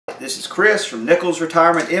This is Chris from Nichols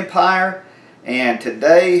Retirement Empire, and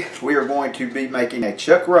today we are going to be making a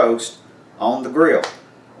chuck roast on the grill.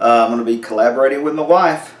 I'm going to be collaborating with my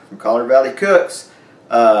wife from Collier Valley Cooks.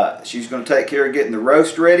 She's going to take care of getting the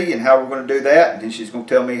roast ready and how we're going to do that, and then she's going to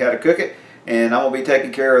tell me how to cook it. And I'm going to be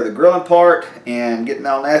taking care of the grilling part and getting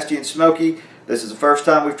all nasty and smoky. This is the first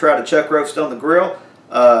time we've tried a chuck roast on the grill.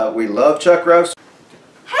 We love chuck roast.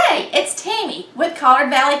 Hey, it's Tammy with Collier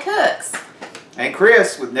Valley Cooks. And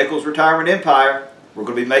Chris with Nichols Retirement Empire. We're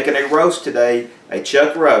going to be making a roast today, a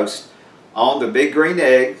chuck roast on the big green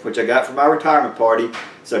egg, which I got from my retirement party.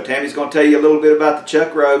 So Tammy's going to tell you a little bit about the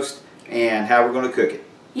chuck roast and how we're going to cook it.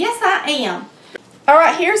 Yes, I am.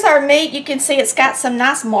 Alright, here's our meat. You can see it's got some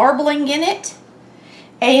nice marbling in it.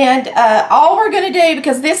 And all we're going to do,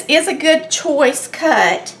 because this is a good choice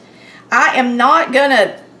cut, I am not going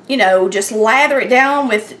to, just lather it down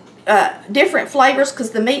with different flavors,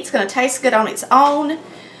 because the meat's going to taste good on its own.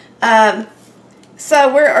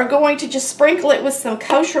 So we are going to just sprinkle it with some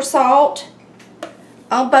kosher salt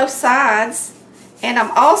on both sides. And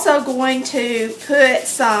I'm also going to put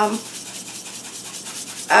some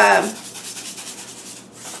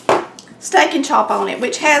steak and chop on it,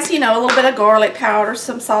 which has, a little bit of garlic powder,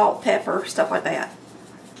 some salt, pepper, stuff like that.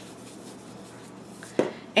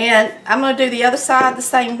 And I'm going to do the other side the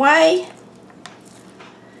same way.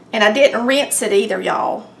 And I didn't rinse it either,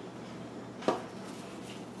 y'all.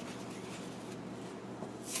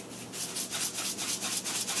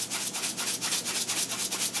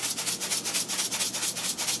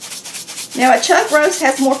 Now, a chuck roast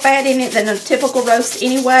has more fat in it than a typical roast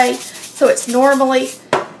anyway, so it's normally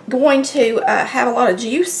going to have a lot of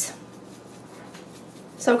juice.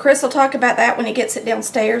 So Chris will talk about that when he gets it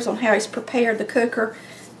downstairs on how he's prepared the cooker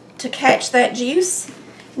to catch that juice.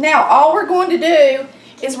 Now, all we're going to do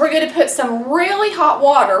is we're going to put some really hot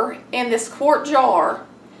water in this quart jar,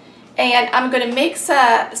 and I'm going to mix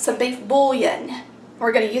up some beef bouillon.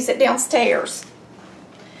 We're going to use it downstairs.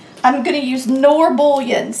 I'm going to use Knorr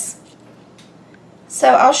bouillons. So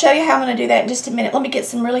I'll show you how I'm going to do that in just a minute. Let me get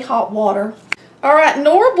some really hot water. Alright,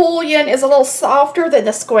 Knorr bouillon is a little softer than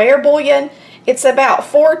the square bouillon. It's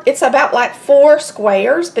about like 4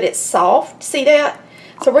 squares, but it's soft. See that?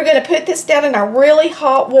 So we're going to put this down in our really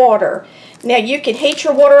hot water. Now you can heat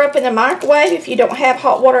your water up in the microwave if you don't have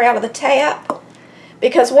hot water out of the tap.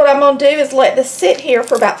 Because what I'm going to do is let this sit here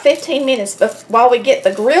for about 15 minutes while we get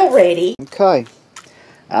the grill ready. Okay,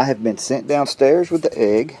 I have been sent downstairs with the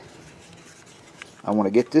egg. I want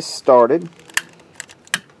to get this started.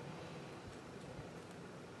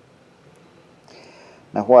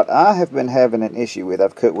 Now what I have been having an issue with,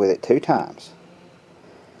 I've cooked with it 2 times.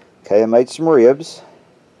 Okay, I made some ribs.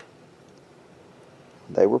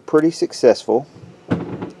 They were pretty successful.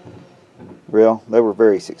 They were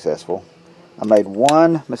very successful. I made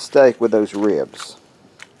one mistake with those ribs.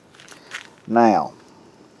 Now,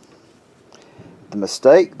 the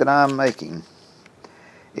mistake that I'm making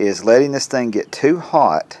is letting this thing get too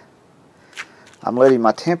hot. I'm letting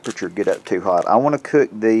my temperature get up too hot. I want to cook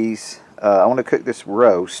these. I want to cook this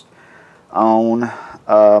roast on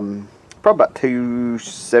probably about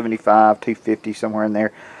 275, 250, somewhere in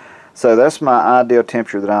there. So that's my ideal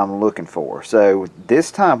temperature that I'm looking for. So this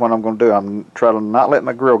time what I'm going to do, I'm trying to not let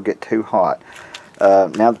my grill get too hot.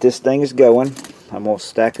 Now that this thing is going, I'm going to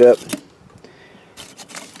stack up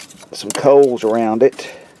some coals around it.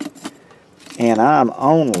 And I'm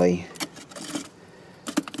only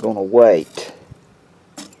going to wait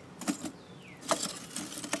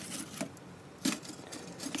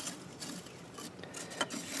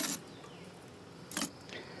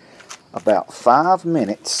about 5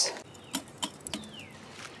 minutes,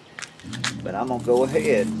 but I'm going to go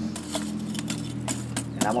ahead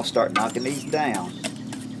and I'm going to start knocking these down.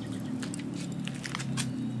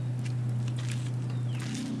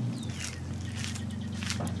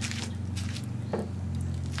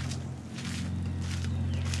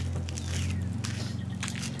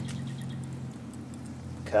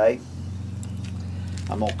 Okay,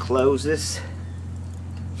 I'm going to close this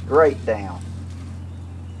grate down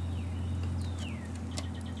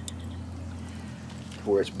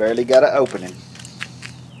where it's barely got an opening.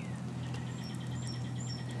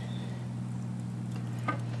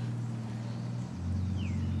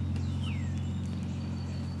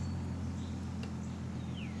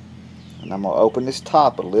 And I'm going to open this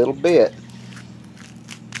top a little bit.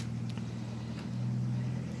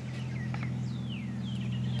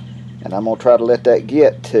 And I'm going to try to let that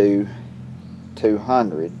get to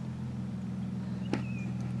 200.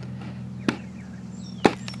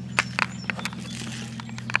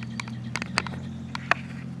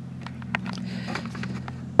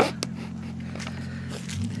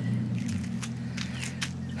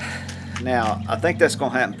 Now, I think that's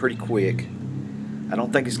going to happen pretty quick. I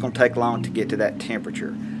don't think it's going to take long to get to that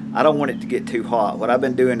temperature. I don't want it to get too hot. What I've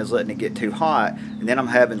been doing is letting it get too hot, and then I'm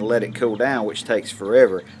having to let it cool down, which takes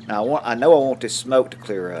forever. Now, I know I want this smoke to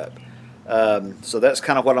clear up. So that's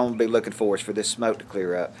kind of what I'm going to be looking for, is for this smoke to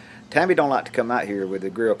clear up. Tammy don't like to come out here with the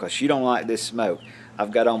grill because she don't like this smoke.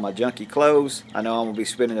 I've got on my junky clothes. I know I'm going to be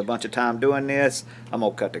spending a bunch of time doing this. I'm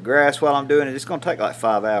going to cut the grass while I'm doing it. It's going to take like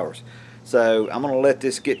 5 hours. So I'm going to let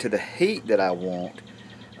this get to the heat that I want.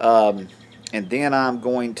 And then I'm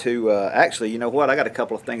going to, actually, you know what? I got a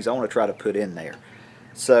couple of things I want to try to put in there.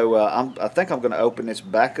 So I think I'm going to open this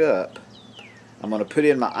back up. I'm going to put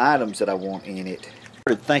in my items that I want in it. I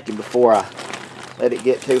started thinking before I let it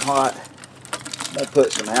get too hot. I'm going to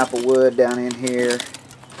put some apple wood down in here.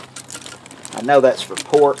 I know that's for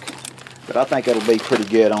pork, but I think it'll be pretty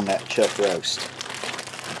good on that chuck roast.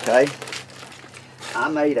 Okay. I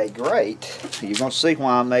made a grate. You're going to see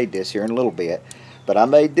why I made this here in a little bit. But I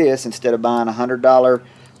made this instead of buying a $100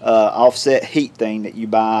 offset heat thing that you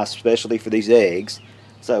buy especially for these eggs.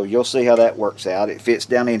 So you'll see how that works out. It fits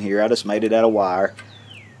down in here. I just made it out of wire.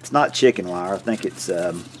 It's not chicken wire. I think it's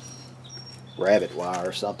rabbit wire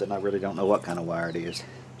or something. I really don't know what kind of wire it is.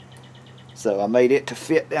 So I made it to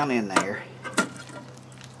fit down in there.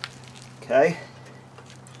 Okay.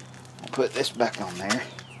 I'll put this back on there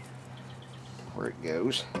where it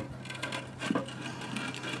goes.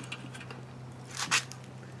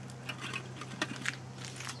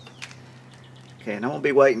 Okay, and I'm going to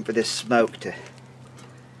be waiting for this smoke to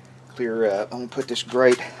clear up. I'm going to put this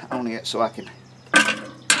grate on it so I can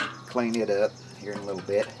clean it up here in a little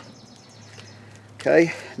bit.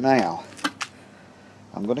 Okay, now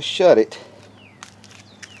I'm going to shut it.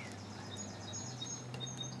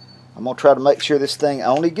 I'm going to try to make sure this thing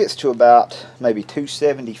only gets to about maybe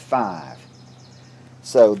 275.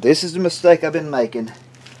 So this is the mistake I've been making.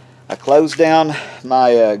 I closed down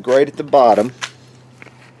my grate at the bottom.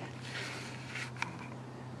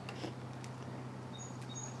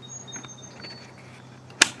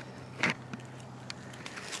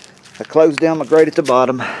 I closed down my grate at the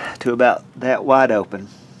bottom to about that wide open.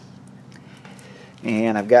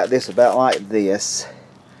 And I've got this about like this.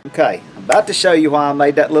 Okay, I'm about to show you why I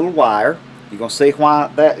made that little wire. You're going to see why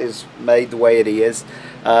that is made the way it is.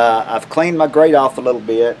 I've cleaned my grate off a little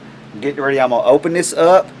bit. I'm getting ready. I'm going to open this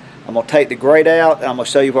up. I'm going to take the grate out, and I'm going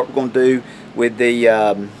to show you what we're going to do with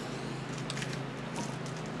the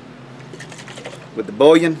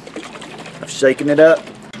bouillon. I'm shaking it up.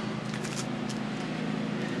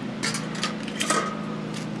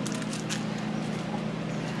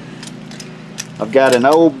 I've got an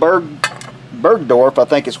old Bergdorf, I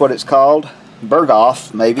think is what it's called,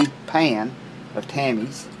 Berghoff maybe, pan of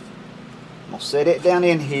Tammy's. I'm going to set it down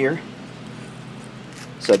in here.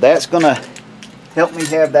 So that's going to help me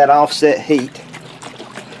have that offset heat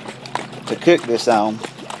to cook this on.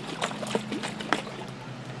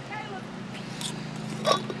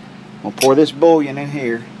 I'm going to pour this bouillon in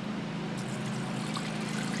here.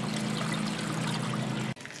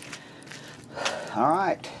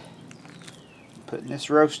 Alright. Putting this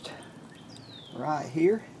roast right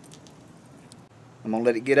here. I'm going to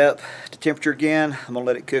let it get up to temperature again. I'm going to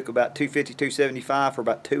let it cook about 250, 275 for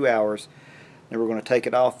about 2 hours. Then we're going to take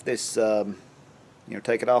it off this,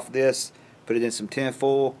 take it off this, put it in some tin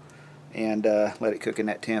foil, and let it cook in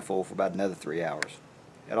that tin foil for about another 3 hours.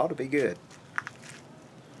 It ought to be good.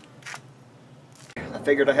 I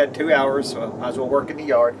figured I had 2 hours, so I might as well work in the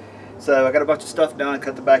yard. So I got a bunch of stuff done,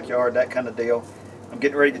 cut the backyard, that kind of deal. I'm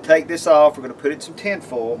getting ready to take this off. We're going to put it in some tin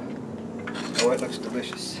foil. Oh, it looks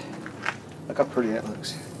delicious. Look how pretty that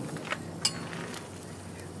looks.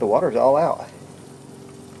 The water's all out.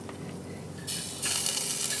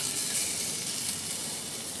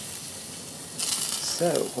 So,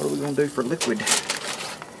 what are we going to do for liquid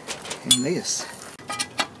in this?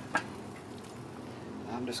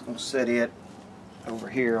 I'm just going to set it over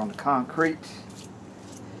here on the concrete.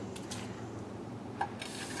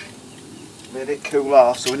 Let it cool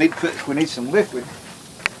off. So we need some liquid to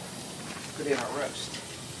put in our roast.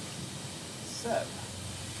 So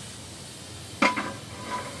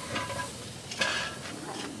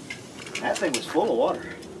that thing was full of water,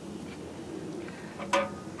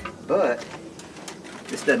 but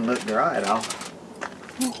this doesn't look dry at all.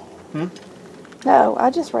 Hmm? No,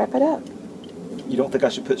 I just wrap it up. You don't think I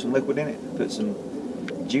should put some liquid in it? Put some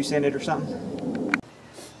juice in it or something?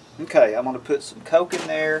 Okay, I'm going to put some Coke in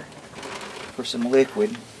there for some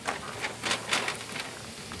liquid.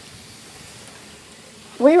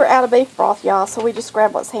 We were out of beef broth, y'all, so we just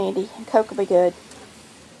grabbed what's handy. Coke will be good.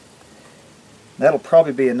 That'll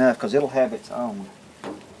probably be enough because it'll have its own.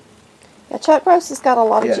 Yeah, chuck roast has got a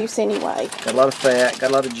lot of juice anyway. Got a lot of fat,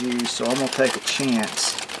 got a lot of juice, so I'm going to take a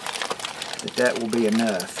chance that that will be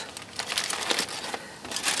enough.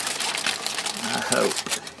 I hope.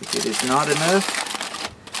 If it is not enough,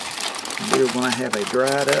 we're going to have a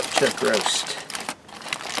dried up chuck roast.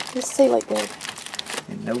 Just seal it good.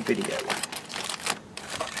 And no video.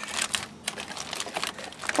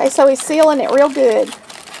 Okay, so he's sealing it real good.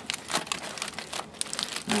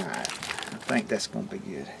 Alright, I think that's going to be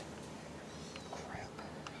good.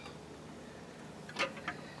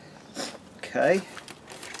 Okay.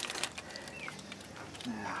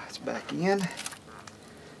 Now it's back in.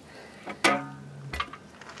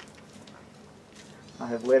 I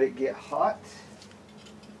have let it get hot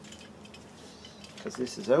because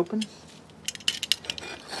this is open.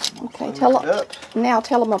 Okay, now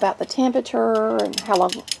tell them about the temperature and how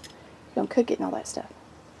long you're going to cook it and all that stuff.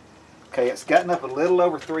 Okay, it's gotten up a little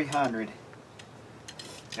over 300,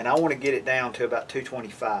 and I want to get it down to about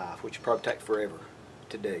 225, which will probably take forever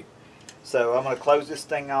to do. So I'm going to close this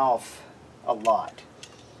thing off a lot,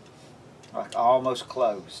 like almost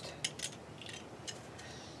closed.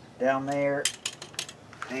 Down there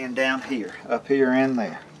and down here, up here and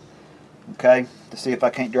there. Okay, to see if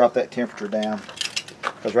I can't drop that temperature down,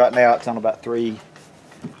 because right now it's on about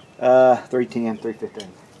 310, 315.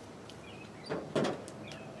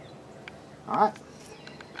 Alright.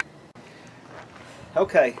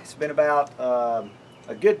 Okay, it's been about a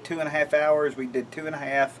good 2.5 hours. We did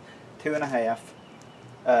 2.5, 2.5,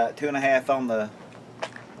 2.5 on the,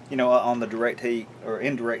 on the direct heat or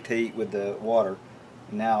indirect heat with the water.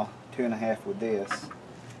 And now 2.5 with this.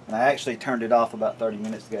 And I actually turned it off about 30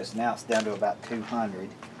 minutes ago, so now it's down to about 200.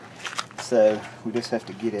 So we just have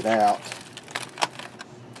to get it out,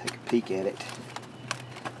 take a peek at it.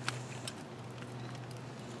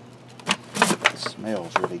 It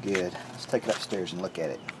smells really good. Let's take it upstairs and look at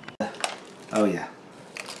it. Oh yeah,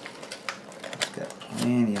 it's got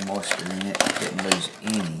plenty of moisture in it. It didn't lose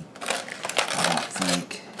any, I don't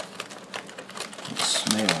think. It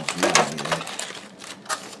smells really good.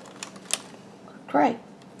 Great.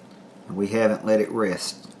 We haven't let it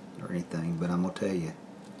rest or anything, but I'm going to tell you,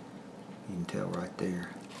 you can tell right there,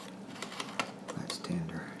 that's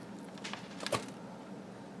tender.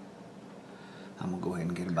 I'm going to go ahead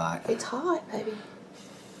and get a bite. It's hot, baby.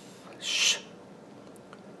 Shh.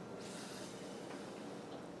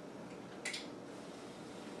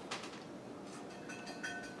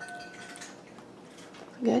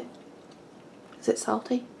 Good? Is it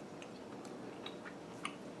salty?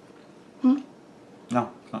 No,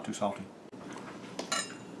 it's not too salty.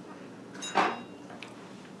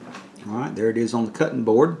 Alright, there it is on the cutting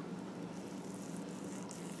board.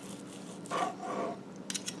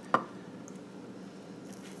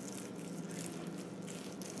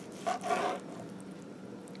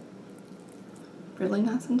 Really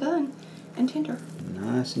nice and done. And tender.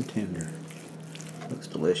 Nice and tender. Looks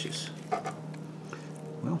delicious.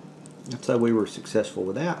 Well, that's how we were successful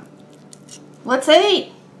with that. Let's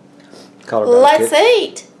eat. Let's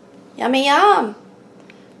eat. Yummy yum.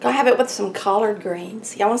 Gonna have it with some collard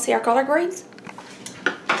greens. Y'all want to see our collard greens?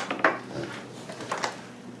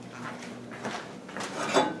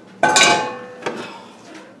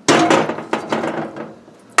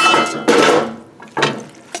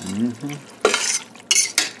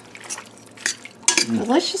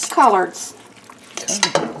 Delicious collards. Okay.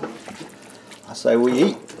 I say we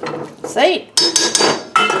eat. Let's eat.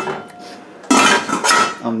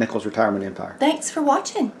 On Nichols Retirement Empire. Thanks for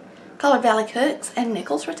watching Collard Valley Cooks and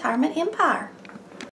Nichols Retirement Empire.